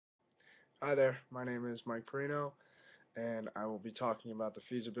Hi there, my name is Mike Perrino, and I will be talking about the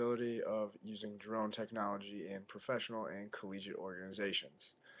feasibility of using drone technology in professional and collegiate organizations.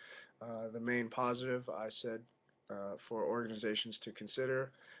 The main positive I said for organizations to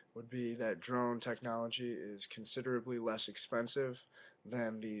consider would be that drone technology is considerably less expensive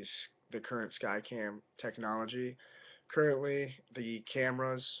than the current Skycam technology. Currently, the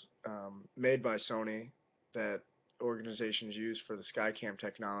cameras made by Sony that organizations use for the Skycam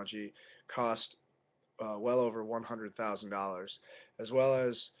technology cost well over $100,000, as well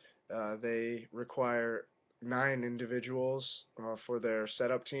as they require 9 individuals for their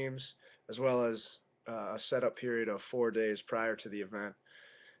setup teams, as well as a setup period of 4 days prior to the event.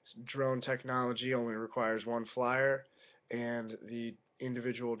 Drone technology only requires one flyer, and the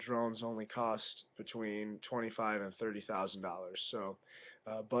individual drones only cost between $25,000 and $30,000. So,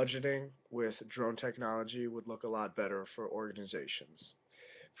 budgeting with drone technology would look a lot better for organizations.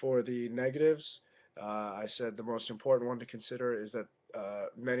 For the negatives, I said the most important one to consider is that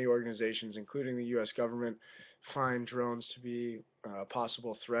many organizations, including the U.S. government, find drones to be a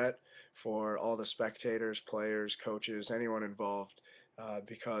possible threat for all the spectators, players, coaches, anyone involved,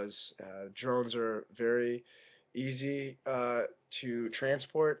 because drones are very easy to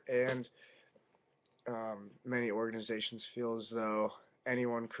transport, and many organizations feel as though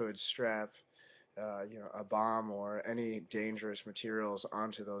anyone could strap a bomb or any dangerous materials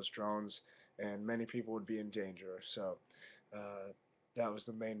onto those drones, and many people would be in danger. So that was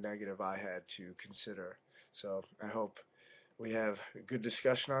the main negative I had to consider. So I hope we have a good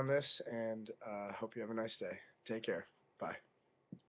discussion on this, and hope you have a nice day. Take care. Bye.